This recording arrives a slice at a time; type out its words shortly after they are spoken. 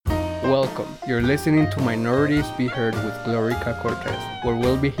Welcome. You're listening to Minorities Be Heard with Glorica Cortez, where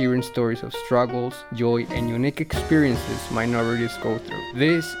we'll be hearing stories of struggles, joy, and unique experiences minorities go through.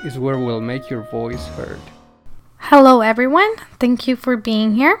 This is where we'll make your voice heard. Hello everyone, thank you for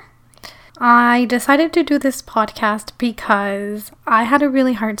being here. I decided to do this podcast because I had a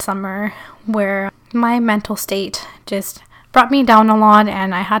really hard summer where my mental state just brought me down a lot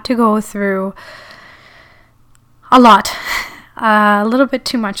and I had to go through a lot. A little bit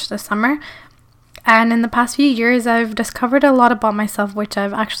too much this summer, and in the past few years I've discovered a lot about myself which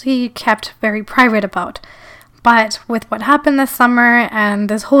I've actually kept very private about. But with what happened this summer and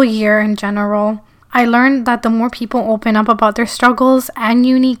this whole year in general, I learned that the more people open up about their struggles and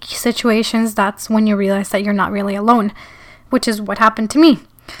unique situations, that's when you realize that you're not really alone, which is what happened to me.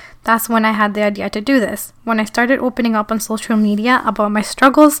 That's when I had the idea to do this. When I started opening up on social media about my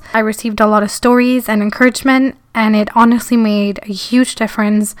struggles, I received a lot of stories and encouragement, and it honestly made a huge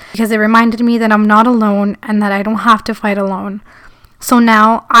difference because it reminded me that I'm not alone and that I don't have to fight alone. So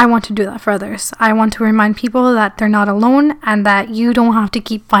now I want to do that for others. I want to remind people that they're not alone and that you don't have to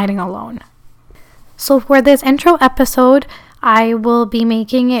keep fighting alone. So for this intro episode, I will be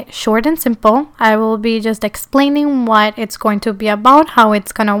making it short and simple. I will be just explaining what it's going to be about, how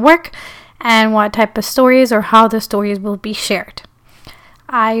it's going to work, and what type of stories or how the stories will be shared.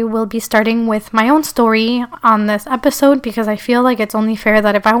 I will be starting with my own story on this episode because I feel like it's only fair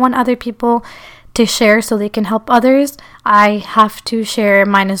that if I want other people to share so they can help others, I have to share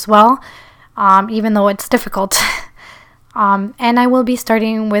mine as well, even though it's difficult. And I will be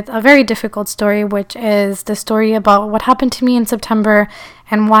starting with a very difficult story, which is the story about what happened to me in September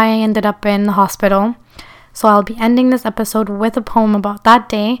and why I ended up in the hospital. So I'll be ending this episode with a poem about that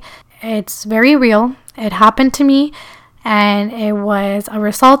day. It's very real. It happened to me, and it was a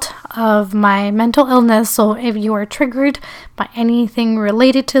result of my mental illness. So if you are triggered by anything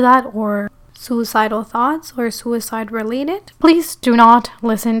related to that or suicidal thoughts or suicide related, please do not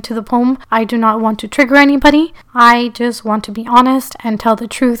listen to the poem. I do not want to trigger anybody. I just want to be honest and tell the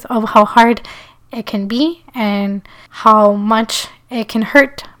truth of how hard it can be and how much it can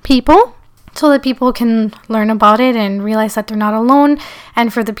hurt people, so that people can learn about it and realize that they're not alone,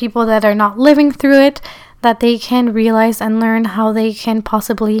 and for the people that are not living through it, that they can realize and learn how they can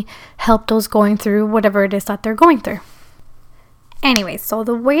possibly help those going through whatever it is that they're going through. Anyway, so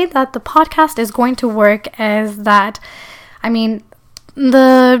the way that the podcast is going to work is that,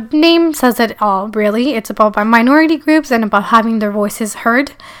 the name says it all, really. It's about my minority groups and about having their voices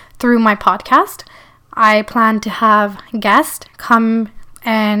heard through my podcast. I plan to have guests come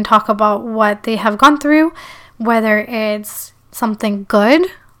and talk about what they have gone through, whether it's something good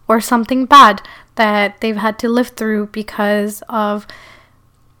or something bad that they've had to live through because of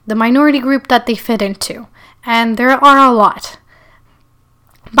the minority group that they fit into. And there are a lot.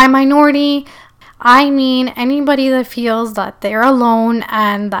 By minority, I mean anybody that feels that they're alone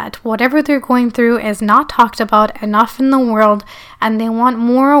and that whatever they're going through is not talked about enough in the world, and they want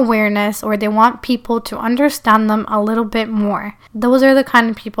more awareness, or they want people to understand them a little bit more. Those are the kind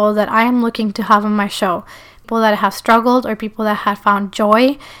of people that I am looking to have on my show. People that have struggled or people that have found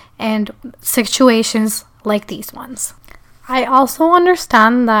joy in situations like these ones. I also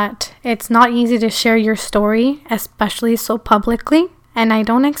understand that it's not easy to share your story, especially so publicly. And I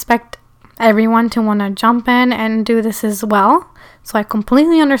don't expect everyone to want to jump in and do this as well. So I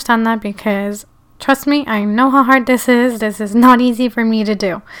completely understand that because, trust me, I know how hard this is. This is not easy for me to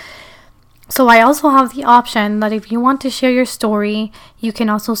do. So I also have the option that if you want to share your story, you can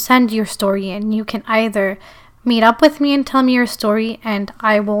also send your story in. You can either meet up with me and tell me your story, and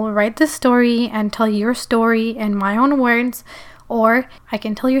I will write the story and tell your story in my own words, or I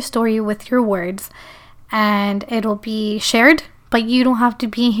can tell your story with your words and it'll be shared. But you don't have to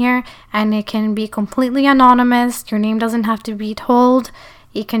be here, and it can be completely anonymous. Your name doesn't have to be told.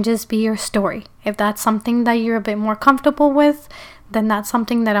 It can just be your story. If that's something that you're a bit more comfortable with, then that's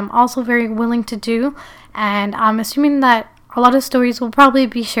something that I'm also very willing to do. And I'm assuming that a lot of stories will probably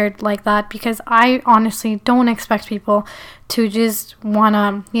be shared like that because I honestly don't expect people to just want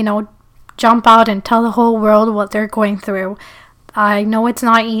to, jump out and tell the whole world what they're going through. I know it's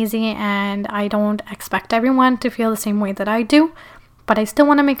not easy, and I don't expect everyone to feel the same way that I do, but I still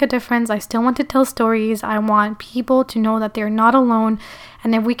want to make a difference. I still want to tell stories. I want people to know that they're not alone,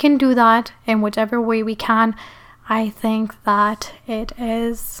 and if we can do that in whichever way we can, I think that it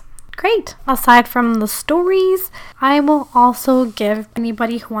is great. Aside from the stories, I will also give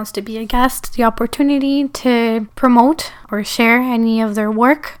anybody who wants to be a guest the opportunity to promote or share any of their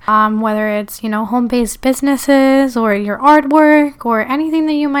work, whether it's, home-based businesses or your artwork or anything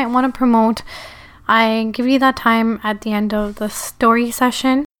that you might want to promote. I give you that time at the end of the story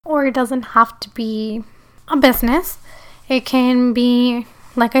session. or it doesn't have to be a business. It can be,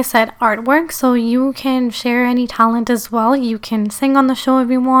 like I said, artwork. So you can share any talent as well. You can sing on the show if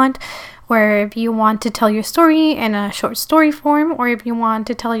you want, or if you want to tell your story in a short story form, or if you want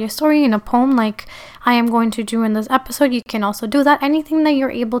to tell your story in a poem like I am going to do in this episode, you can also do that. Anything that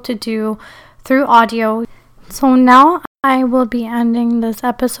you're able to do through audio. So now I will be ending this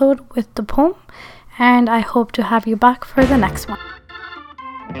episode with the poem, and I hope to have you back for the next one.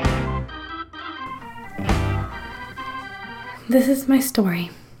 This is my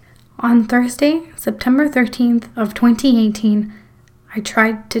story. On Thursday, September 13th of 2018, I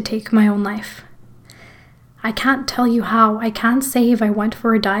tried to take my own life. I can't tell you how. I can't say if I went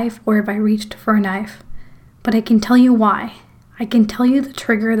for a dive or if I reached for a knife. But I can tell you why. I can tell you the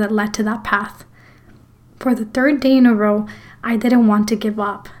trigger that led to that path. For the third day in a row, I didn't want to give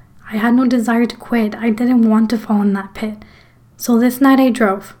up. I had no desire to quit. I didn't want to fall in that pit. So this night I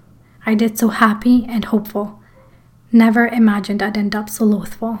drove. I did so happy and hopeful. Never imagined I'd end up so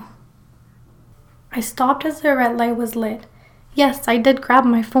loathful. I stopped as the red light was lit. Yes, I did grab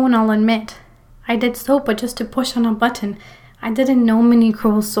my phone, I'll admit. I did so, but just to push on a button. I didn't know many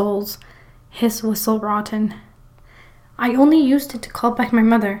cruel souls. His was so rotten. I only used it to call back my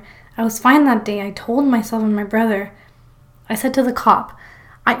mother. I was fine that day, I told myself and my brother. I said to the cop,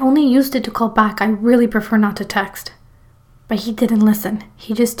 I only used it to call back. I really prefer not to text. But he didn't listen.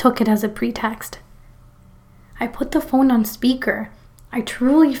 He just took it as a pretext. I put the phone on speaker. I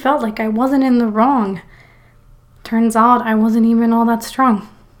truly felt like I wasn't in the wrong. Turns out I wasn't even all that strong.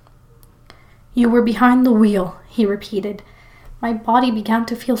 You were behind the wheel, he repeated. My body began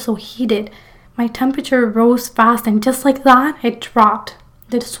to feel so heated. My temperature rose fast, and just like that, it dropped.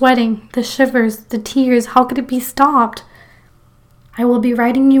 The sweating, the shivers, the tears, how could it be stopped? I will be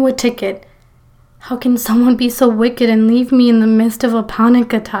writing you a ticket. How can someone be so wicked and leave me in the midst of a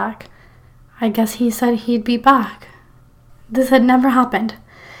panic attack? I guess he said he'd be back. This had never happened.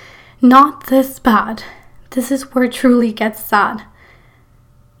 Not this bad. This is where it truly gets sad.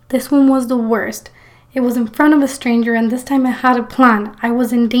 This one was the worst. It was in front of a stranger, and this time I had a plan. I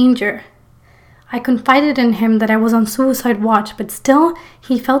was in danger. I confided in him that I was on suicide watch, but still,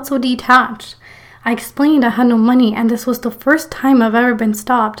 he felt so detached. I explained I had no money, and this was the first time I've ever been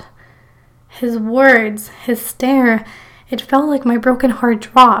stopped. His words, his stare, it felt like my broken heart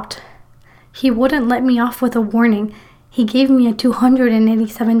dropped. He wouldn't let me off with a warning. He gave me a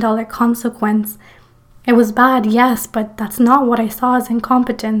 $287 consequence. It was bad, yes, but that's not what I saw as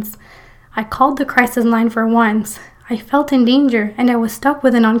incompetence. I called the crisis line for once. I felt in danger, and I was stuck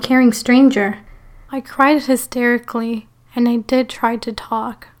with an uncaring stranger. I cried hysterically, and I did try to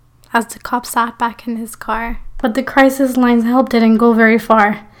talk, as the cop sat back in his car. But the crisis line's help didn't go very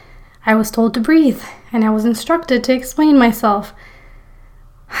far. I was told to breathe, and I was instructed to explain myself.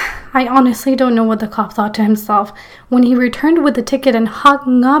 I honestly don't know what the cop thought to himself when he returned with the ticket and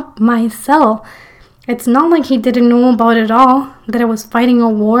hung up my cell. It's not like he didn't know about it all, that I was fighting a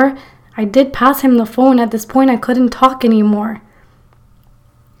war. I did pass him the phone. At this point, I couldn't talk anymore.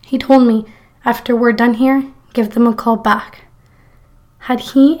 He told me, after we're done here, give them a call back. Had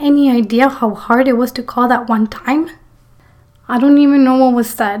he any idea how hard it was to call that one time? I don't even know what was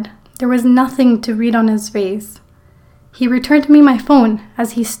said. There was nothing to read on his face. He returned me my phone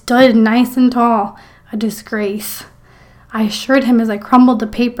as he stood nice and tall, a disgrace. I assured him as I crumbled the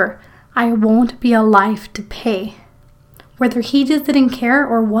paper, I won't be alive to pay. Whether he just didn't care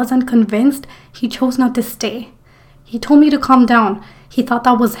or wasn't convinced, he chose not to stay. He told me to calm down. He thought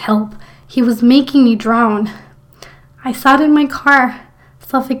that was help. He was making me drown. I sat in my car,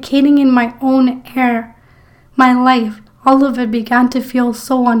 suffocating in my own air. My life, all of it began to feel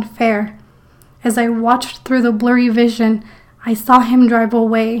so unfair. As I watched through the blurry vision, I saw him drive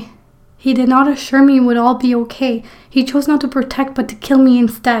away. He did not assure me it would all be okay. He chose not to protect but to kill me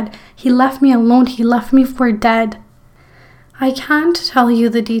instead. He left me alone. He left me for dead. I can't tell you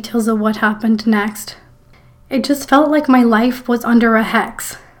the details of what happened next. It just felt like my life was under a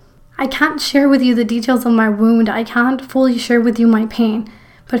hex. I can't share with you the details of my wound. I can't fully share with you my pain.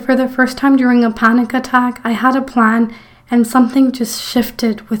 But for the first time during a panic attack, I had a plan and something just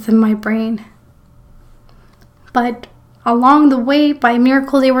shifted within my brain. But along the way, by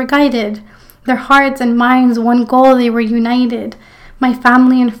miracle, they were guided. Their hearts and minds, one goal, they were united. My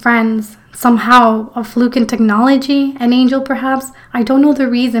family and friends, somehow, a fluke in technology, an angel perhaps, I don't know the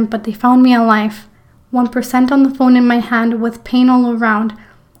reason, but they found me alive. 1% on the phone in my hand with pain all around.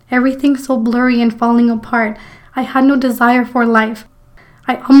 Everything so blurry and falling apart. I had no desire for life.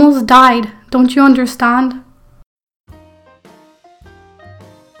 I almost died, don't you understand?